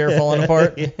 Just your chair falling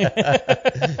apart?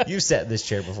 Yeah. You've sat in this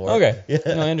chair before. Okay. Yeah.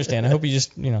 No, I understand. I hope you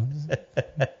just,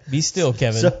 be still,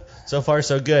 Kevin. So far,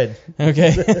 so good.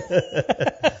 Okay.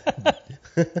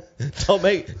 Don't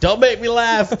make me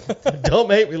laugh. Don't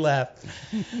make me laugh.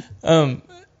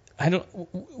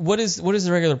 What is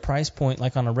the regular price point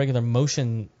like on a regular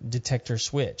motion detector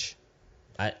switch?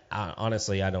 I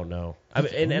honestly, I don't know.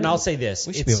 And I'll say this: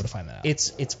 we should be able to find that out.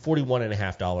 It's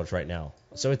 $41.50 right now,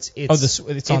 so it's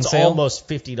on sale? Almost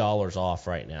 $50 off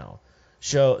right now.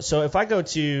 So if I go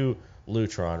to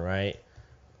Lutron, right?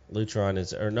 Lutron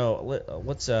is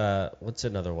what's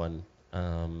another one?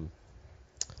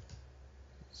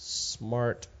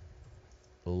 Smart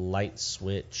light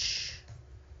switch,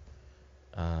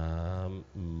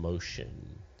 motion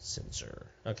sensor.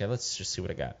 Okay, let's just see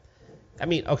what I got.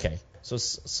 Okay. So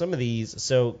some of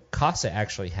these, Casa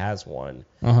actually has one.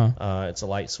 It's a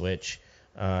light switch.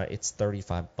 It's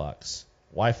 $35.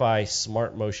 Wi-Fi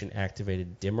smart motion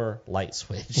activated dimmer light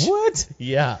switch. What?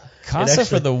 Yeah. Casa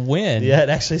for the win. Yeah, it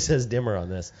actually says dimmer on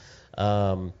this.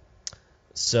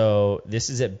 So this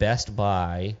is at Best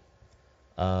Buy.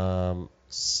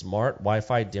 Smart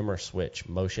Wi-Fi dimmer switch,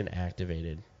 motion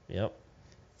activated. Yep.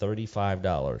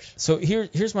 $35. So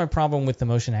here's my problem with the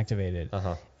motion activated.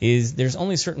 Is there's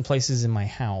only certain places in my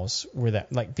house where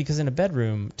that, because in a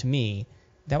bedroom, to me,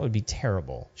 that would be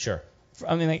terrible. Sure.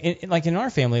 I mean, in our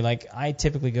family, I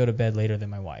typically go to bed later than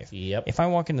my wife. Yep. If I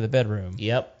walk into the bedroom.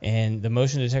 Yep. And the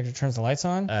motion detector turns the lights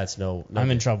on. That's no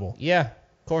I'm in trouble. Yeah,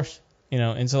 of course.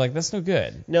 And so that's no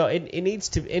good. No, it needs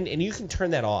to, and you can turn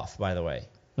that off, by the way.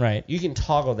 Right. You can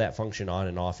toggle that function on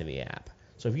and off in the app.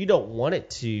 So if you don't want it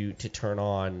to turn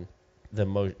on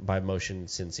by motion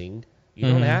sensing, you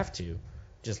don't have to.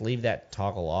 Just leave that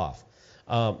toggle off.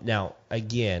 Now,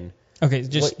 again. Okay,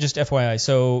 just FYI.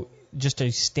 So just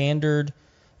a standard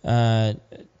 2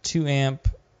 amp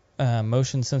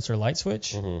motion sensor light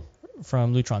switch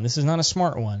from Lutron. This is not a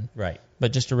smart one. Right.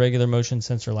 But just a regular motion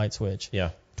sensor light switch.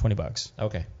 Yeah. $20.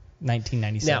 Okay.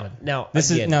 $19.97. Now this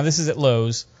is at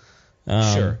Lowe's.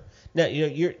 Sure. Now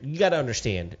you got to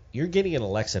understand, you're getting an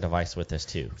Alexa device with this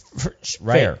too,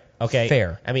 right? Fair. Okay.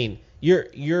 Fair. I mean,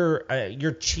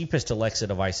 your cheapest Alexa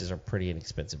devices are pretty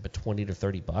inexpensive, but $20 to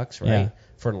 $30, right, yeah.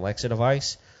 for an Alexa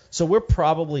device. So we're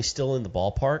probably still in the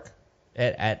ballpark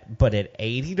but at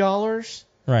 $80,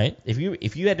 right? If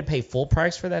you had to pay full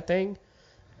price for that thing,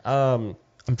 I'm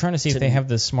trying to see if they have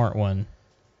the smart one.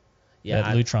 Yeah,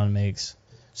 that Lutron makes.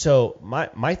 So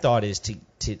my thought is to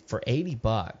for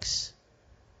 $80.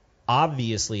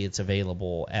 Obviously, it's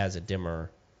available as a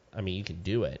dimmer. I mean, you can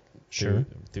do it through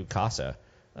Casa.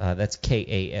 That's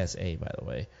Kasa, by the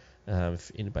way,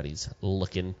 if anybody's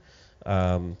looking.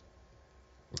 I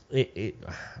mean,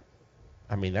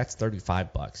 that's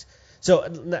 $35. So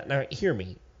now, hear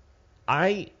me.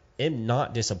 I am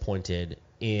not disappointed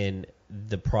in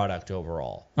the product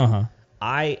overall.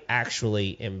 I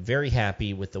actually am very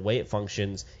happy with the way it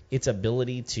functions. Its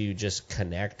ability to just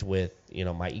connect with,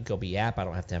 my Ecobee app. I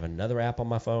don't have to have another app on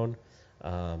my phone.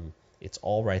 It's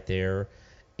all right there.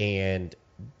 And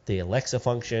the Alexa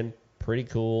function, pretty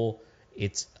cool.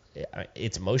 Its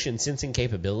motion sensing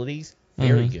capabilities,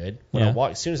 very good. When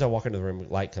as soon as I walk into the room,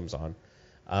 light comes on.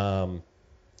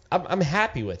 I'm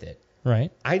happy with it.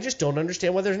 Right. I just don't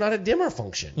understand why there's not a dimmer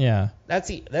function. Yeah. That's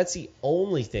the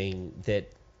only thing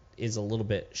that is a little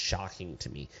bit shocking to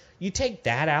me. You take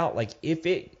that out, like if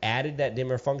it added that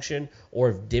dimmer function, or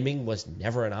if dimming was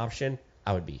never an option,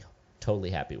 I would be totally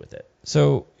happy with it.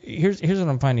 So here's what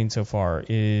I'm finding so far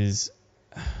is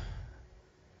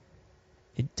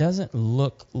it doesn't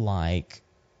look like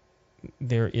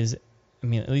there is. I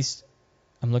mean, at least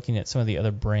I'm looking at some of the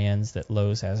other brands that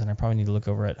Lowe's has, and I probably need to look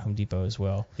over at Home Depot as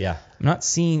well. Yeah. I'm not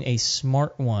seeing a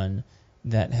smart one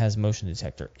that has motion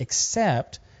detector,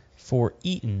 except for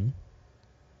Eaton.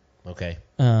 Okay.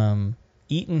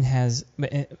 Eaton has,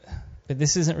 but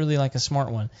this isn't really like a smart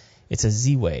one. It's a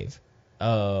Z-Wave.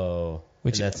 Oh,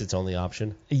 and that's its only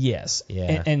option? Yes.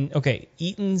 Yeah. And okay,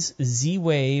 Eaton's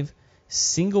Z-Wave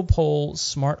single pole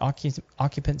smart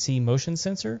occupancy motion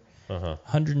sensor,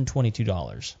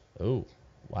 $122. Oh,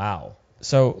 wow.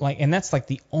 So and that's like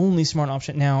the only smart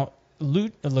option. Now,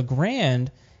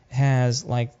 Legrand has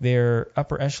like their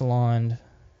upper echelon,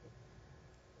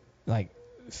 like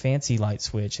fancy light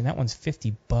switch, and that one's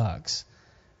 $50.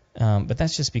 But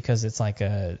that's just because it's like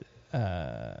a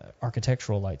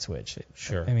architectural light switch.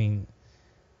 Sure. I mean,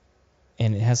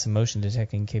 and it has some motion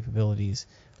detecting capabilities.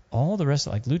 All the rest,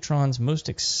 like Lutron's most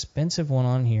expensive one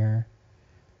on here,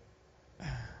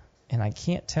 and I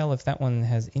can't tell if that one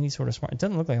has any sort of smart. It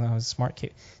doesn't look like that has a smart.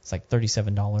 It's like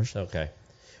 $37. Okay.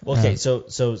 Well, okay.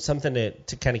 So something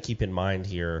to kind of keep in mind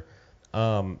here.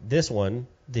 This one,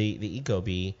 the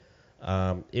Ecobee,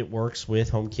 it works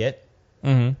with HomeKit.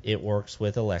 Mm-hmm. It works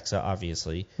with Alexa,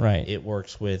 obviously. Right. It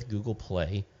works with Google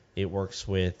Play. It works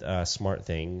with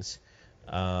SmartThings.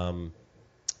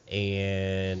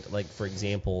 And like for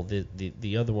example,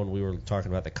 the other one we were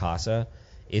talking about, the Casa,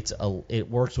 it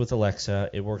works with Alexa,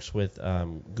 it works with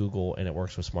Google, and it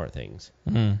works with SmartThings.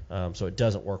 Mm-hmm. So it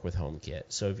doesn't work with HomeKit.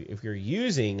 So if you're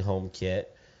using HomeKit,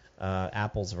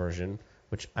 Apple's version,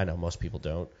 which I know most people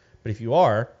don't, but if you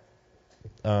are,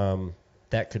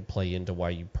 that could play into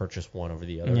why you purchase one over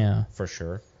the other. Yeah, for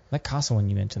sure. That Casa one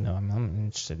you mentioned though, I'm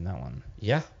interested in that one.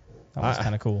 Yeah, that was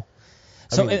kind of cool.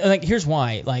 So mean, like here's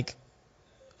why, like.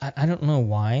 I don't know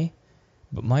why,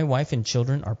 but my wife and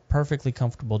children are perfectly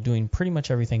comfortable doing pretty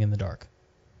much everything in the dark.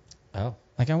 Oh.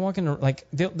 Like I walk in, like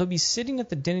they'll be sitting at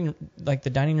the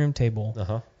dining room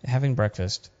table, having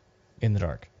breakfast in the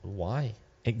dark. Why?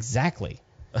 Exactly.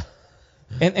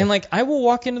 and like I will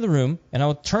walk into the room and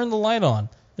I'll turn the light on.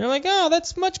 They're like, oh,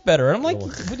 that's much better. I'm like,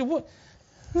 what?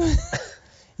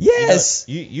 Yes.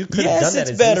 You could have done that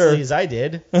as easily as I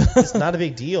did. It's not a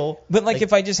big deal. But like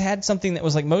if I just had something that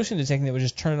was like motion detecting that would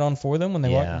just turn it on for them when they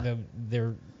walk,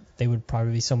 they would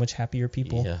probably be so much happier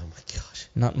people. Yeah, oh my gosh.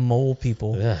 Not mole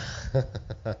people. Yeah.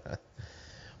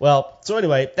 Well, so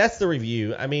anyway, that's the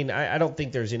review. I mean, I don't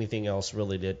think there's anything else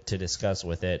really to discuss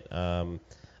with it.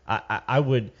 I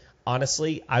would,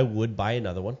 honestly, I would buy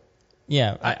another one.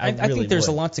 Yeah, I really think there's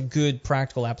would. lots of good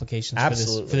practical applications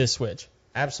for this Switch.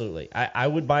 Absolutely. I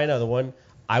would buy another one.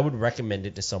 I would recommend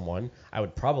it to someone. I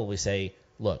would probably say,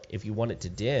 look, if you want it to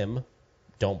dim,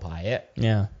 don't buy it.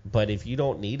 Yeah. But if you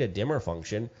don't need a dimmer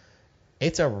function,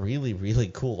 it's a really, really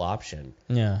cool option.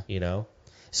 Yeah. You know?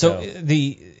 So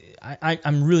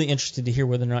I'm really interested to hear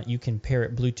whether or not you can pair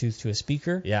it Bluetooth to a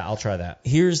speaker. Yeah, I'll try that.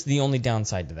 Here's the only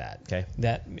downside to that. Okay.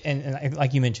 And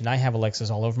like you mentioned, I have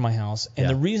Alexas all over my house. And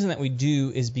the reason that we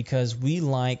do is because we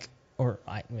like,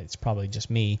 it's probably just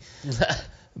me,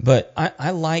 but I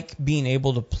like being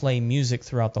able to play music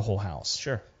throughout the whole house.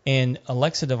 Sure. And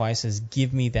Alexa devices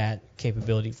give me that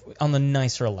capability on the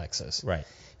nicer Alexas. Right.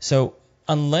 So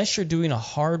unless you're doing a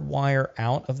hard wire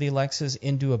out of the Alexas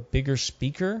into a bigger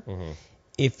speaker,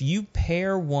 if you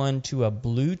pair one to a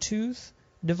Bluetooth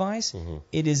device,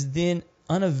 it is then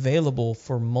unavailable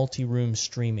for multi-room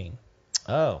streaming.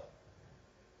 Oh,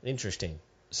 interesting.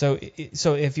 So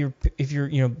if you're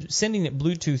sending it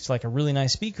Bluetooth to like a really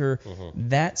nice speaker,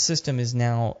 that system is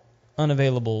now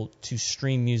unavailable to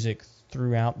stream music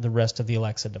throughout the rest of the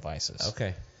Alexa devices.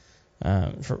 Okay.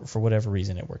 For whatever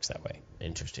reason, it works that way.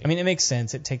 Interesting. I mean, it makes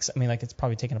sense. It's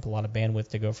probably taking up a lot of bandwidth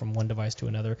to go from one device to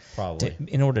another. Probably.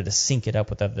 In order to sync it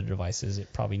up with other devices,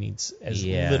 it probably needs as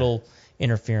little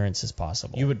interference as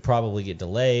possible. You would probably get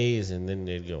delays, and then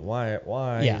they'd go,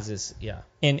 why is this? Yeah.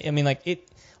 And I mean, like it.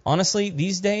 Honestly,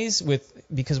 these days,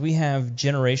 because we have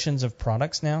generations of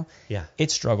products now,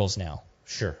 it struggles now.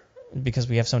 Sure. Because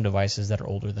we have some devices that are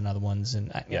older than other ones,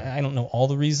 and I don't know all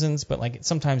the reasons, but like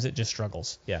sometimes it just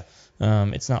struggles. Yeah.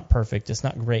 It's not perfect. It's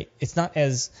not great. It's not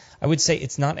as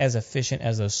efficient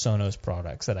as those Sonos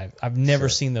products that I've never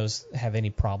seen those have any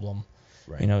problem.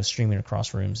 Right. Streaming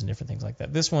across rooms and different things like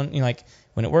that. This one, like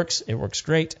when it works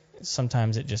great.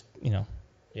 Sometimes it just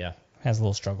has a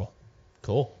little struggle.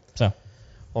 Cool. So.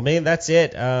 Well, man, that's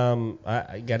it.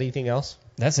 I got anything else?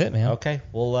 That's it, man. Okay.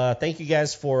 Well, thank you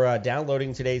guys for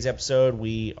downloading today's episode.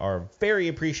 We are very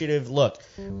appreciative. Look,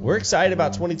 we're excited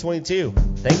about 2022.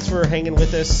 Thanks for hanging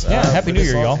with us. Happy New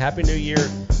Year, y'all. Happy New Year.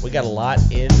 We got a lot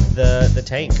in the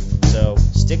tank. So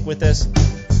stick with us.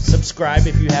 Subscribe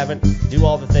if you haven't. Do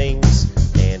all the things.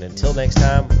 And until next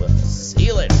time, we'll see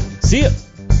you later. See ya.